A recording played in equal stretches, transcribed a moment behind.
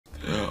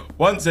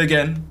Once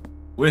again,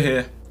 we're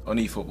here on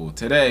eFootball.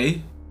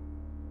 Today,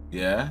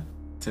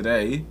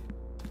 today,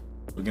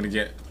 we're gonna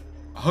get,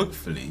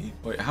 hopefully,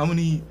 wait, how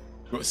many,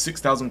 we've got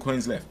 6,000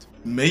 coins left.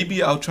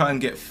 Maybe I'll try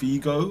and get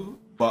Figo,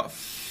 but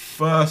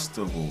first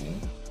of all,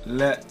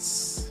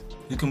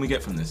 who can we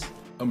get from this?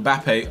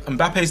 MBAPPE.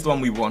 MBAPPE's the one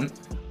we want.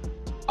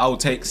 I'll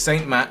take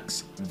Saint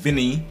Max,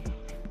 Vini,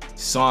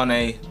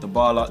 Sane,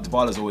 Dybala.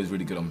 Dybala's always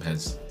really good on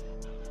Pez.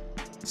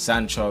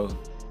 Sancho.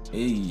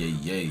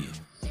 Hey.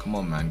 Come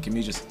on, man. Give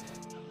me just...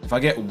 If I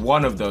get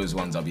one of those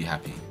ones, I'll be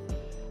happy.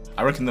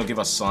 I reckon they'll give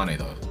us Sane,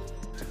 though.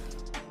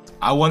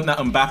 I want that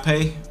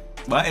MBAPPE,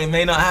 but it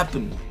may not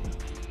happen.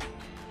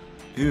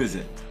 Who is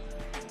it?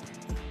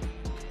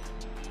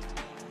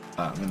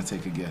 I'm going to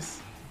take a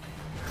guess.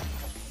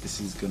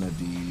 This is going to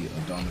be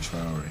Adama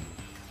Traore.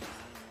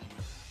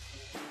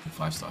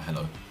 5-star,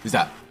 hello. Who's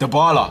that?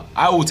 Dybala.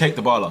 I will take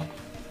Dybala.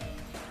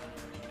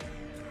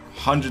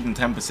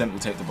 110% will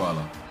take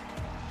Dybala.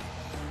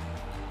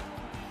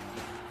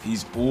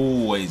 He's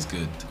always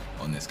good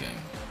on this game.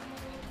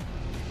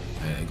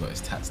 Yeah, he got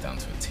his tats down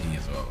to a T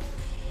as well.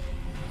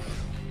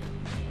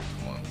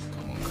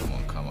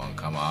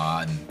 Come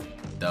on.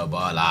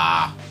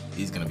 Dybala.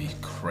 He's going to be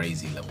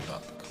crazy leveled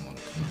up. Come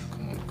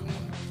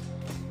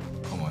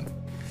on.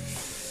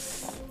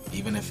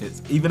 Even if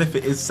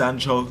it is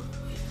Sancho,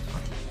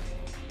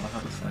 I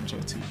have Sancho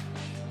too.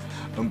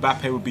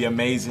 MBAPPE would be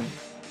amazing.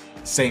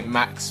 Saint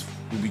Max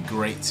would be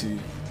great too.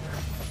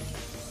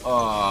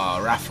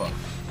 Oh, Rafa.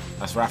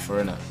 That's Rafa,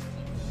 innit?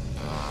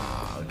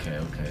 Ah, okay.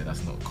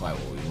 That's not quite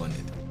what we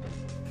wanted.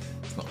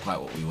 It's not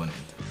quite what we wanted.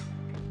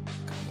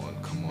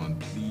 Come on,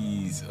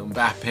 please.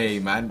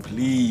 MBAPPE, man.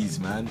 Please,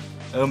 man.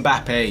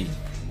 MBAPPE.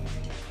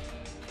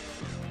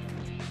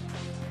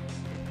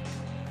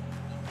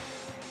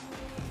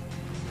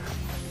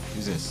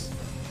 Who's this?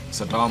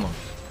 It's Adama.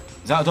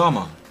 Is that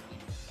Adama?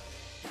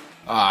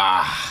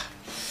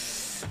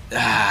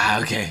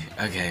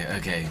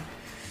 Okay.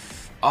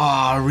 Oh,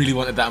 I really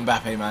wanted that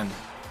MBAPPE, man.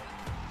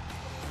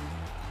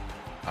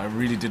 I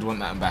really did want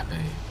that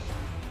MBAPPE.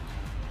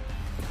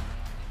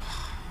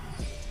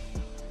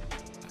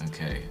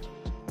 Okay.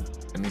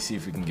 Let me see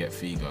if we can get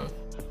Figo.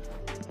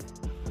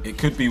 It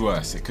could be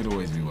worse. It could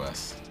always be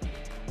worse.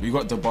 We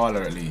got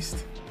Dybala at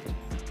least.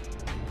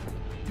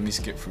 Let me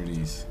skip through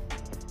these.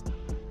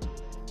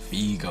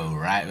 Figo,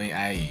 right? Wait,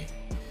 aye.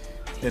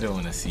 They don't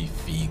want to see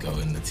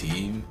Figo in the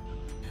team.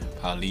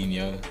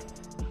 Paulinho.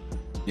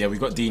 Yeah, we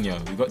got Dino.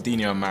 We got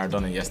Dino and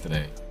Maradona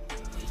yesterday.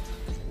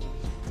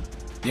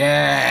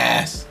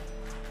 Yes!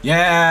 Here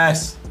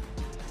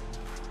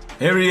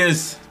he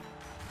is.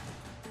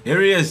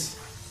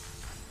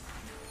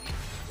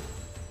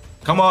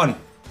 Come on!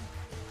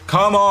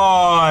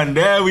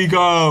 There we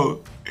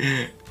go!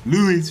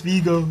 Luis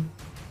Figo.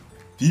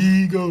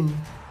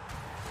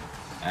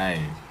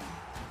 Hey,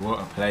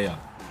 what a player.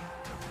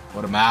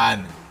 What a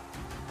man.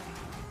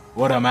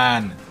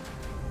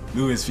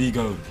 Luis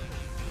Figo.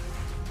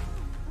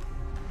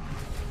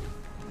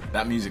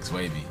 That music's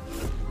wavy.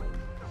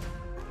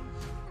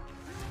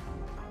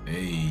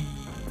 Hey,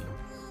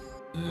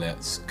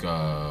 let's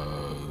go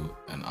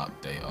and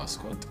update our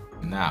squad.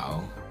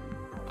 Now,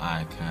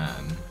 I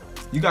can...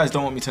 You guys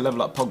don't want me to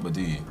level up Pogba,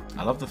 do you?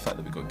 I love the fact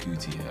that we got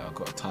Guti here. I've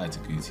got a tie to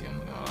Guti, I'm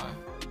not gonna lie.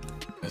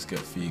 Let's get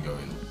Figo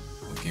in.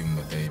 We'll give him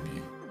the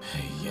debut.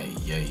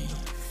 Hey,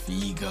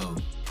 Figo.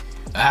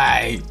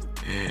 Hey,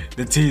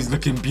 the team's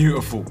looking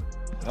beautiful.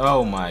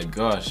 Oh my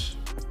gosh.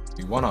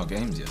 We won our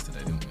games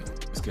yesterday, didn't we?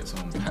 Let's get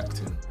someone packed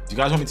in. Do you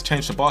guys want me to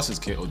change to Barca's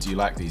kit, or do you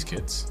like these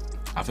kits?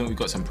 I think we've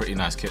got some pretty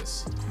nice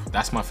kits.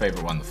 That's my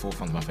favourite one. The fourth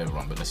one's my favourite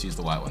one, but let's use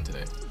the white one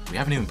today. We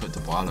haven't even put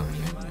Dybala in.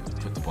 Maybe we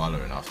put Dybala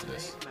in after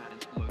this.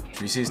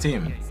 Should we see his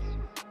team?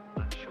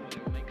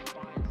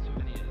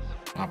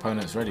 My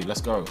opponent's ready. Let's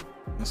go.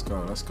 Let's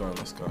go. You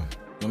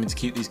want me to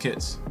keep these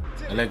kits?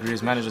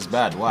 Allegri's manager's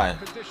bad. Why?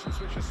 Conditions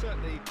which are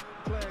certainly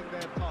playing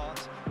their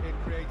part in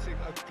creating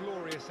a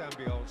glorious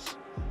ambience.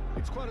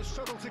 It's quite a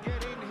struggle to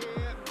get in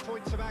here.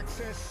 Points of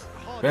access.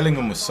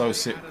 Bellingham was so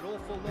sick at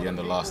the end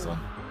of last one.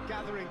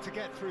 Gathering to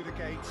get through the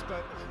gates,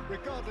 but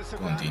regardless of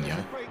Go on, that, Dino. there's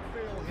a great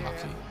feel here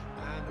Lucky.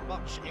 and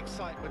much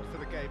excitement for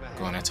the game ahead.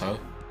 Go on, Eto.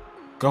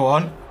 Go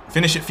on.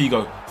 Finish it,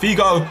 Figo.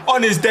 Figo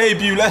on his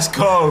debut. Let's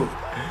go.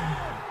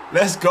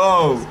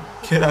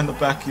 Get on the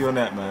back of your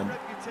net, man.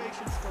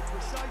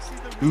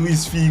 Who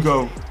is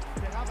Figo?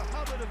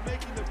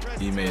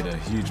 He made a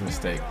huge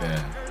mistake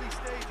there.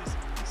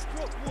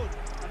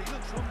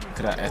 Look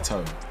at that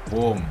Eto.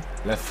 Boom.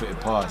 Left-footed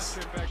pass.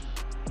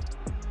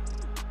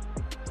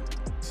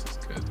 This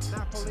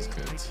is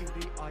good.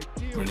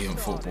 Brilliant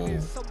football.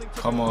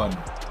 Come on.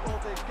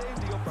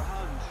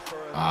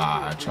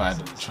 I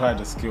tried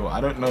the skill.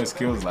 I don't know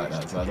skills like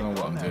that, so I don't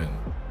know what I'm doing.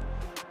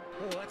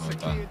 Well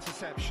done.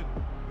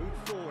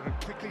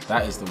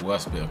 That is the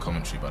worst bit of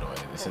commentary, by the way.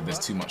 They said there's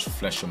too much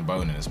flesh and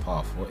bone in his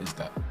path. What is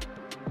that?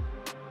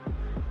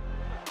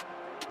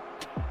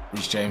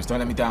 Reece James, don't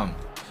let me down.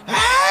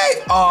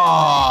 Hey!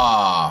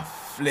 Oh,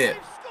 flip.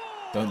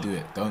 Don't do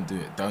it. Don't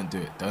you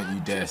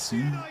dare.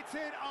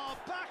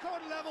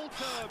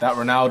 That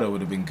Ronaldo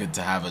would have been good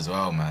to have as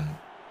well, man.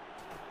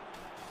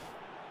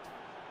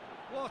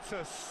 What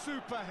a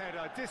super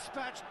header,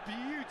 dispatched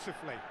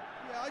beautifully.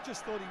 Yeah, I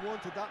just thought he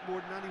wanted that more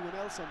than anyone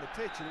else on the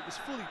pitch, and it was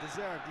fully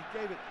deserved. He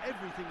gave it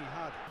everything he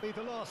had. Be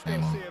the last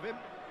we'll see of him.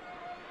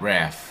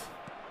 Ref.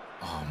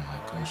 Oh my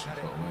gosh, he got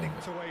away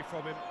with it. Away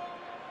from him.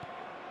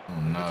 Oh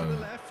no. To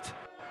the left.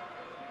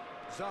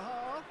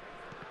 Zaha.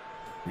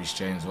 Reece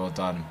James, well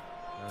done.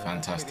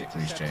 Fantastic,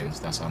 Reece James.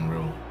 That's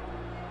unreal.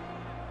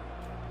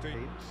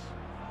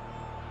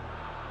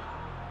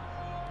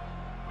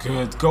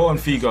 Good. Go on,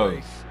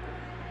 Figo.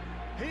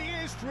 He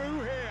is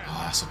through here.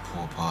 Oh, that's a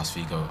poor pass,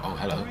 Figo. Oh,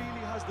 hello.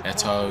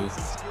 Eto.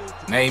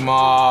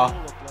 Neymar.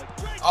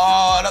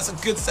 Oh, that's a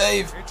good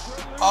save.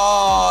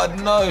 Oh,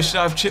 no. Should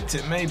I have chipped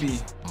it? Maybe.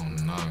 Oh,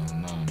 no,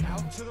 no, no.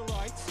 He's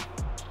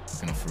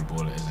going to through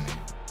ball it, isn't he?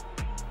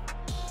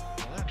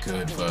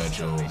 Good,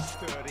 Virgil.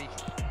 That's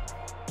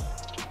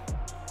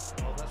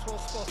well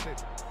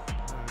spotted.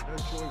 No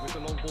joy with the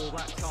long ball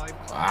that time.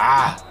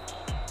 Ah!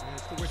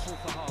 There's the whistle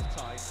for half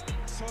time.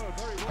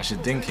 I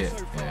should dink it.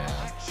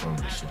 Yeah,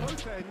 probably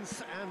shouldn't.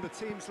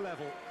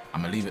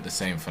 I'm gonna leave it the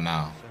same for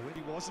now.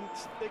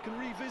 They can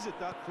revisit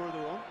that further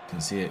on. You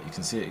can see it. You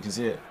can see it. You can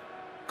see it.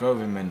 Go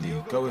with him,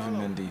 Mendy. Go with him,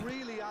 Mendy.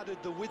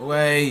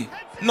 Away.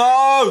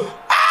 No!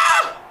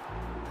 Ah!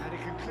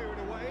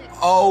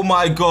 Oh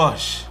my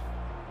gosh.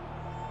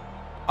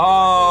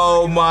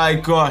 Oh my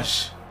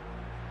gosh.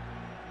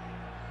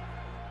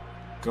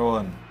 Go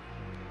on.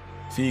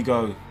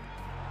 Figo.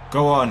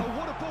 Go on.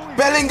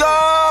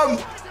 Bellingham!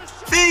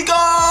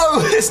 Figo!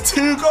 It's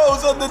 2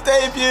 goals on the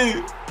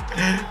debut.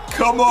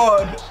 Come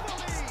on.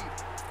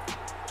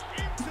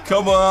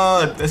 Come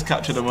on. Let's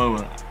capture the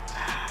moment.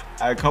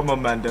 Come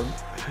on, Mandem.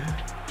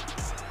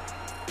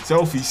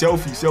 Selfie,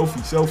 selfie,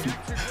 selfie, selfie.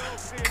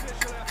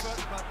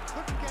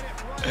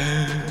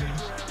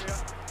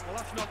 Well,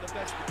 that's not the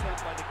best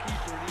attempt by the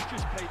keeper, and he's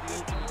just paid the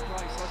ultimate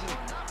price, hasn't he?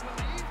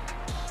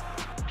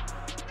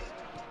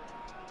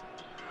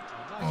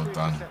 Well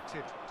done.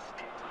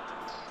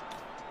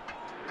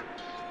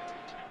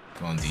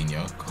 Come on,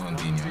 Dino. Come on,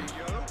 Dino.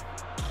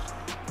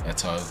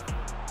 Eto.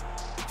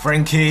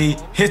 Frankie.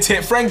 Hit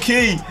it,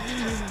 Frankie.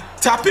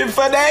 Tap in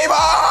for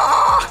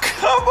Neymar.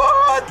 Come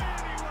on.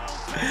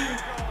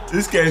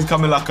 This game's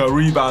coming like a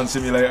rebound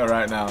simulator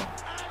right now.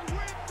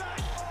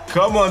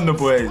 Come on, the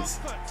boys.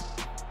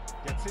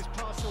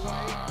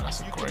 Ah,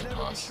 that's a great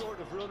pass.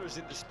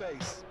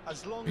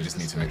 We just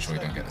need to make sure we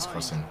don't get this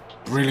crossing.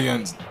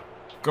 Brilliant.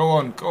 Go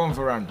on,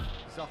 Varane.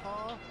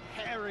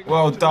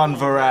 Well done,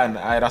 Varane.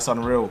 Aye, that's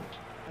unreal.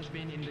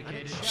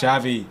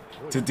 Xavi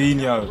to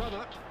Dino.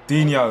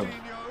 Dino.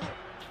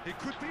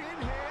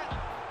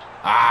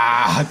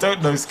 Ah, I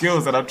don't know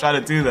skills and I'm trying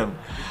to do them.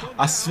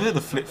 I swear the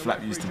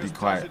flip-flap used to be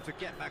quite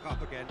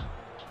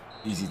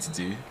easy to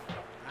do.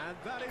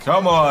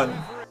 Come on.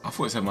 I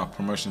thought it said my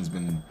promotion's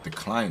been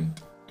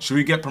declined. Should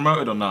we get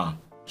promoted or nah?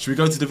 Should we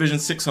go to Division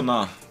 6 or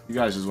nah? You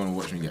guys just want to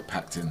watch me get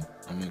packed in.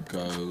 I'm going to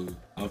go...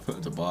 I'll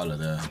put Dybala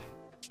there.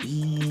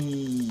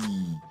 Eee.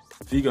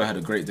 Figo had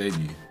a great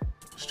debut.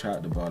 Let's try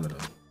out Dybala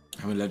though.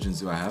 How many legends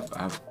do I have?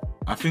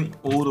 I think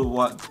all the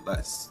what...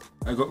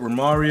 I got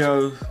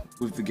Romario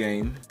with the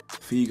game.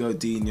 Figo,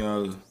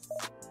 Dino,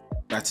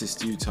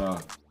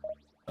 Batistuta,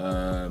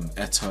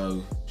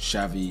 Eto,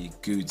 Xavi,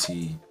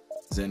 Guti.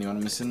 Is there anyone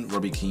missing?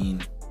 Robbie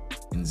Keane,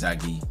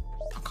 Inzaghi.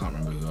 I can't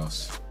remember who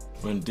else.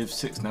 We're in Div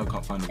 6 now,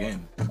 can't find the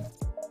game.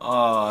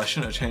 Oh, I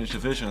shouldn't have changed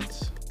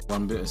divisions.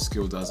 One bit of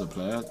skill does a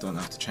player. Don't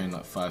have to change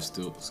like 5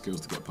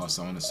 skills to get past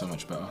someone. It's so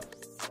much better.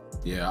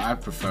 Yeah, I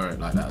prefer it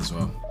like that as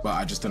well. But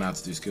I just don't know how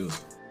to do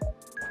skills.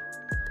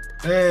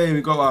 Hey,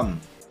 we got one.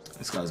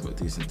 This guy's got a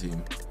decent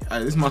team.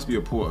 Hey, this must be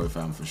a Porto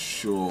fan for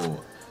sure.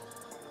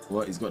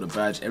 What? He's got the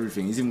badge,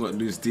 everything. He's even got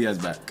Luis Diaz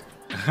back.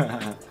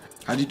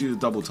 How do you do the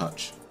double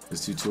touch?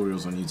 There's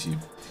tutorials on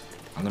YouTube.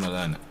 I'm gonna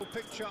learn it.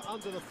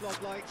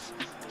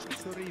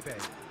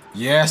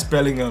 Yes,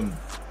 Bellingham.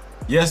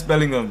 Yes,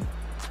 Bellingham.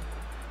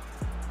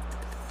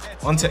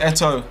 On to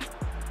Eto.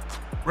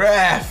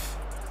 Ref.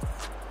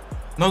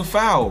 No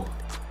foul.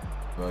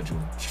 Virgil.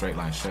 Straight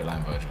line,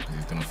 Virgil, because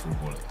he's gonna through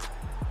ball it.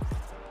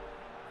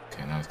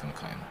 Okay, now he's gonna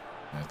cut him.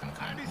 Now he's gonna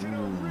cut him.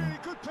 Ooh.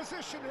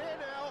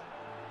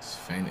 He's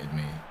fainted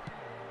me.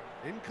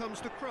 In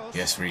comes the cross.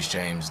 Yes, Reece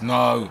James.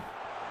 No.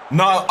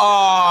 No.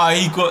 Oh,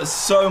 he got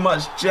so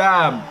much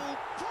jam.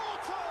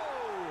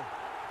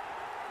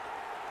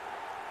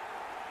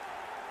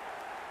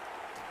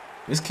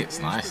 This kit's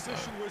nice though.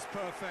 Was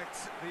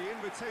perfect. The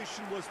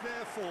invitation was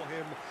there for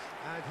him,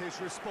 and his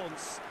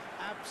response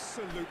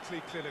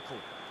absolutely clinical.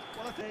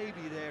 Well,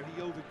 maybe there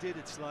he overdid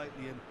it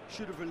slightly and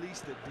should have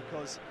released it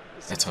because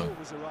the support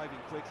was arriving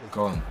quickly.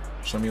 Go on,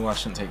 show me why I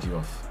shouldn't take you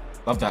off.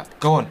 Love that.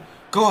 Go on,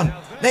 go on,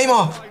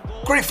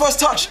 Neymar. Great first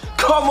touch.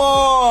 Come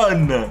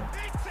on.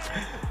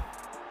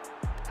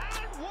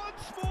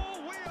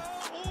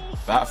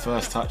 That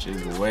first touch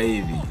is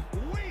wavy.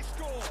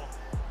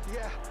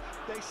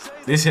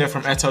 This here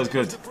from Eto's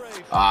good.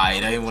 Ah,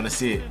 you don't even want to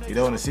see it. You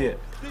don't want to see it.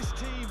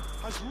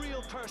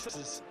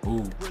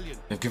 Ooh,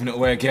 they've given it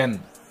away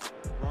again.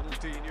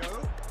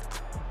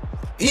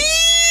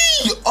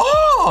 Eee!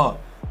 Oh!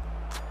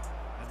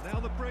 And now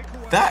the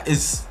breakaway. That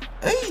is...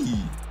 Hey!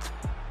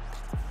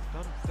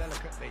 Done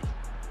delicately.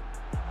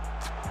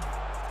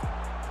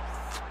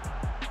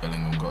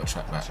 Bellingham got a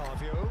track back.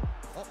 Otavio.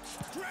 Oh,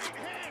 straight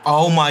hit.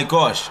 Oh my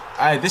gosh.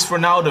 Hey, this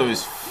Ronaldo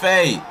is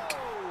fake.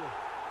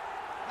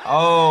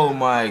 Oh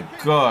my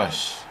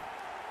gosh.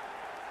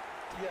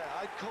 Yeah,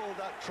 I'd call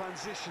that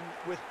transition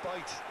with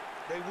bite.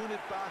 They won it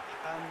back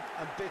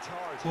and bit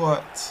hard.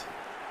 What?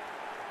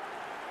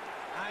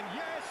 And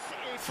yes,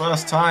 it's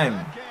First time.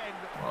 again.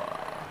 Wow.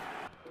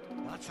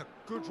 That's a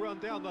good run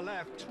down the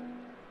left.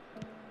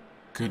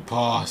 Good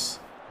pass.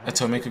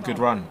 Eto, make a good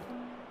run.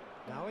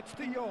 Now it's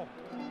De Jong.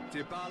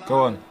 Dybala. Go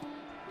on.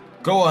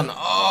 Go on.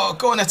 Oh,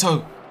 go on,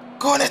 Eto.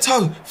 Go on,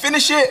 Eto.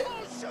 Finish it.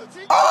 Oh,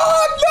 shooting.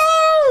 Oh,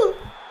 no!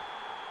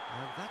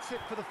 And that's it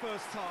for the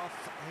first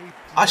half.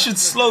 I should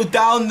slow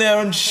down there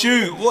and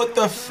shoot. What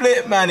the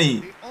flip,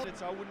 Manny?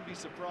 I wouldn't be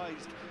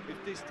surprised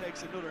if this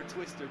takes another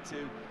twist or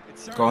two.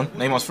 Go on.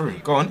 Neymar's through.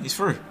 Go on. He's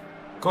through.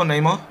 Go on,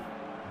 Neymar.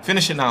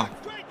 Finish it now.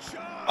 Great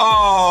shot.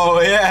 Oh,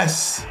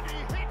 yes. And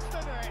he hits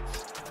the net.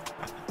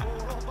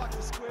 We're all back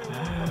to square one,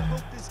 but I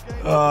hope this game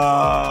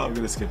I'm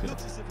going to skip it.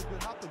 looks as if it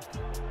could happen.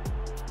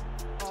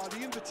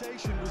 The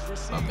invitation was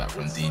received. Love that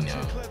from with such a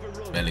Dino. clever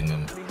run.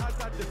 Bellingham. And he had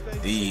that defense.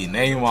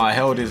 Neymar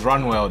held his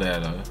run well there,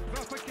 though.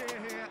 Up a gear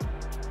here.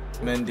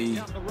 Mendy.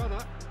 Out the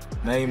runner.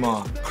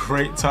 Neymar.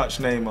 Great touch,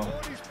 Neymar.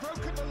 Oh, he's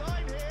broken the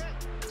line here.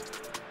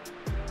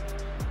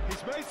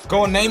 He's made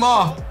Go on,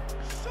 Neymar.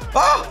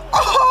 Ah!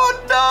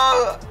 Oh,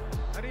 no!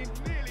 and he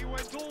nearly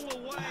went all the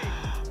way.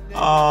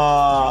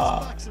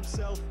 Ah. Backs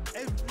himself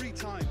every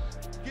time.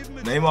 Give him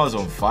a Neymar's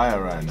on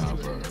fire right now,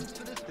 bro. At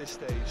this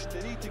stage,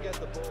 they need to get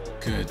the ball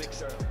Good.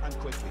 mixer and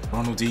quickly.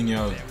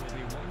 Ronaldinho.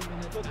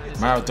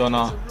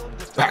 Maradona.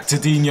 Back to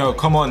Dino.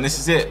 Come on, this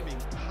is it.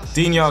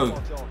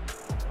 Dino.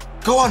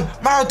 Go on,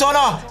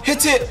 Maradona.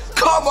 Hit it.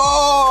 Come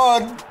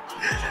on.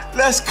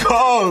 Let's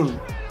go.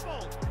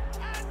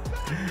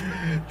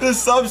 The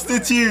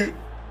substitute.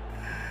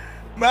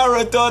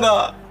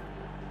 Maradona.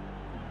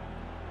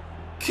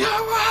 Come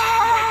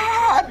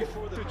on.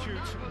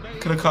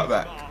 Could have cut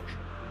back.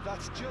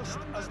 That's just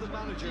as the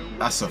manager.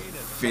 That's a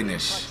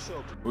finish.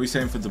 What are we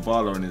saying for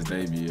Dybala on his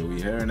debut? Are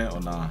we hearing it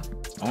or nah?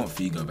 I want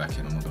Figo back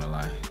in, I'm not gonna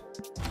lie.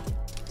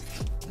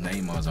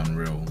 Neymar's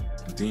unreal.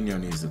 Dino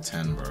needs a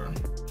 10, bro.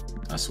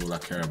 That's all I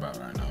care about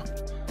right now.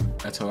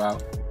 Eto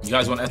out. You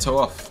guys want Eto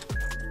off?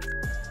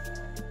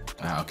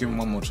 Alright, I'll give him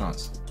one more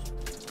chance.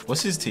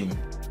 What's his team?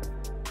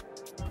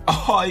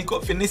 Oh, he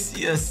got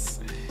VINICIUS.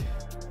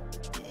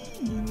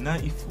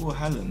 94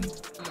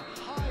 Haaland.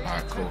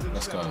 Alright, cool.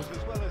 Let's go.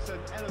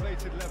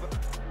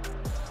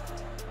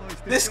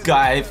 This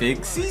guy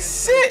thinks he's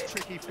sick.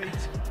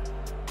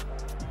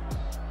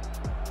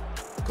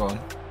 Go on.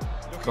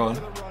 Go on.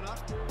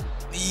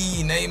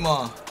 Eee,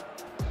 Neymar.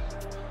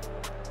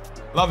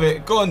 Love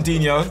it. Go on,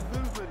 Dino.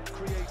 Movement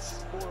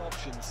creates more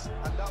options,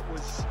 and that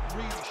was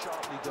really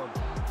sharply done.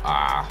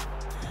 Ah.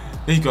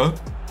 There you go.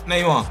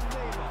 Neymar.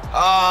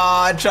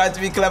 Ah, I tried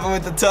to be clever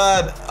with the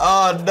turn.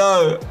 Oh,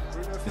 no.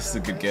 This is a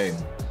good game.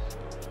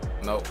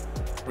 No.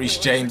 Reece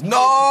James.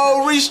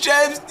 No, Reece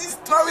James. He's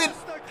throwing.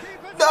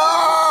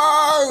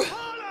 No.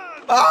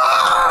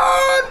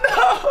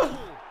 Oh,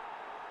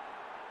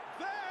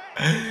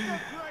 no.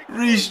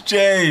 Reece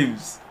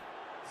James.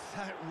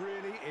 That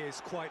really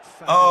is quite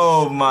fabulous.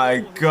 Oh my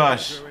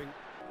gosh.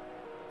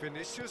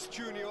 Vinicius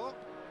Junior.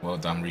 Well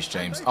done, Reece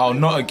James. Oh,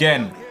 not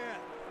again.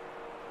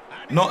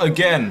 Not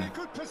again.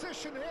 Good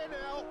position here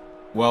now.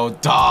 Well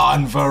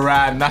done,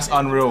 Varane. That's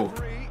unreal.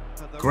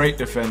 Great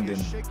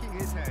defending. Shaking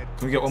his head.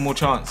 Can we get one more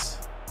chance?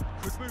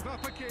 Could move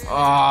up again.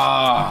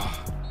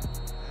 Ah.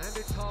 And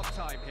it's half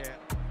time here.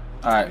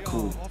 Alright,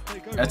 cool.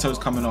 Eto's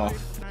coming off.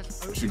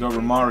 Should we go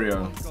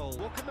Romario?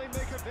 What can they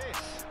make of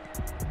this?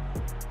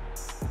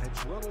 It's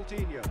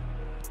Ronaldinho.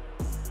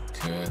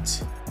 Good.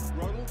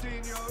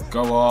 Ronaldinho.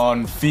 Go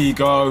on,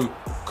 Figo.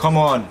 Come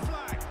on.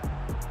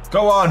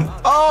 Go on.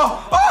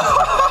 Oh!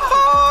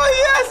 Oh,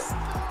 yes!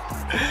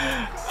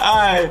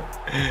 Aye.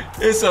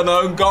 It's an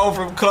own goal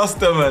from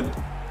Klosterman.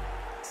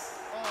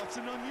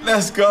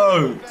 Let's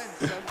go.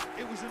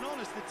 It was an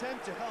honest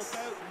attempt to help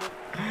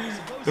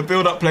out. The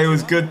build-up play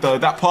was good though.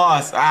 That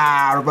pass.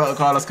 Ah, Roberto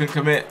Carlos couldn't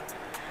commit.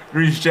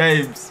 Reece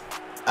James.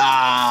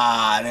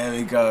 Ah, there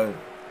we go.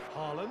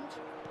 Haaland.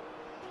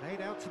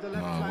 Played out to the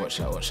left Oh, flank. watch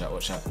out, watch out,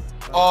 watch out.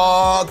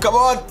 Oh, come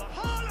on.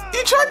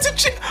 You tried to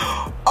chip.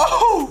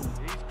 Oh,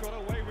 He's got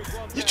away with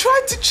one you there.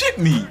 tried to chip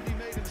me. He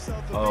made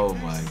himself a Oh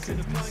big my nuisance in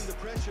applying goodness. the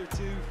pressure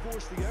to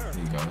force the error.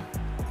 There you go.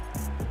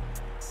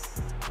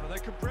 Well, they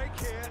could break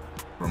here.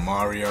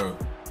 Romario.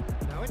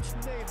 Now it's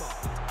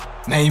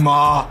Neymar.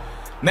 Neymar.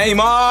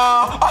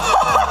 Neymar.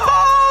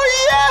 Oh,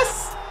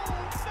 yes.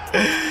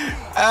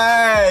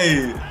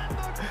 Hey.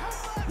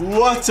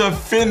 What a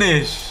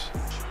finish.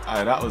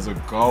 Hey, that was a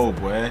goal,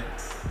 boy.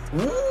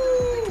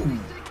 Woo.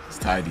 It's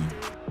tidy.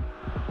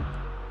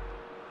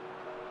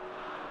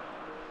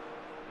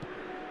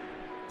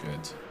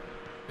 Good.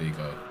 There you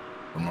go.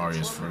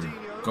 Romario's through.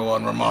 Go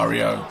on,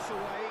 Romario.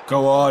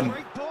 Go on.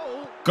 Great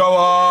ball. Go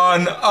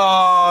on.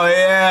 Oh,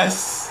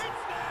 yes.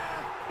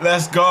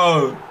 Let's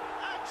go.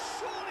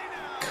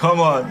 Come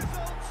on.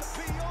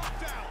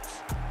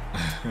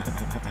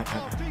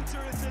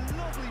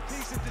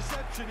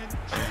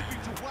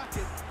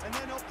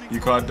 You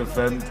can't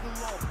defend.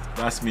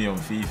 That's me on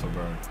FIFA,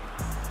 bro.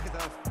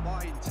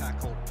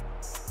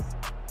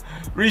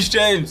 Reece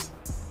James.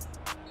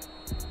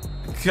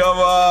 Come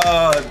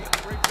on.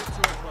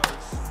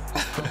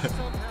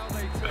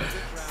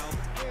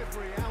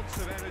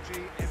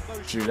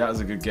 True, that was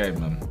a good game,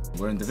 man.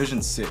 We're in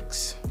Division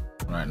 6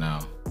 right now.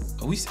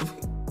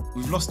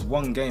 We've lost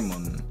one game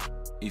on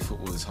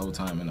eFootball this whole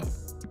time, innit?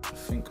 I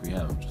think we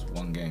have just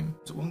one game.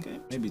 Is it one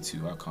game? Maybe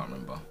two, I can't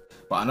remember.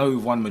 But I know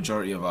we've won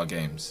majority of our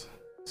games.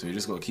 So we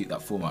just got to keep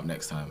that form up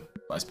next time.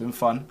 But it's been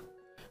fun.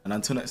 And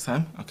until next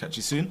time, I'll catch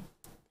you soon.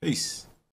 Peace.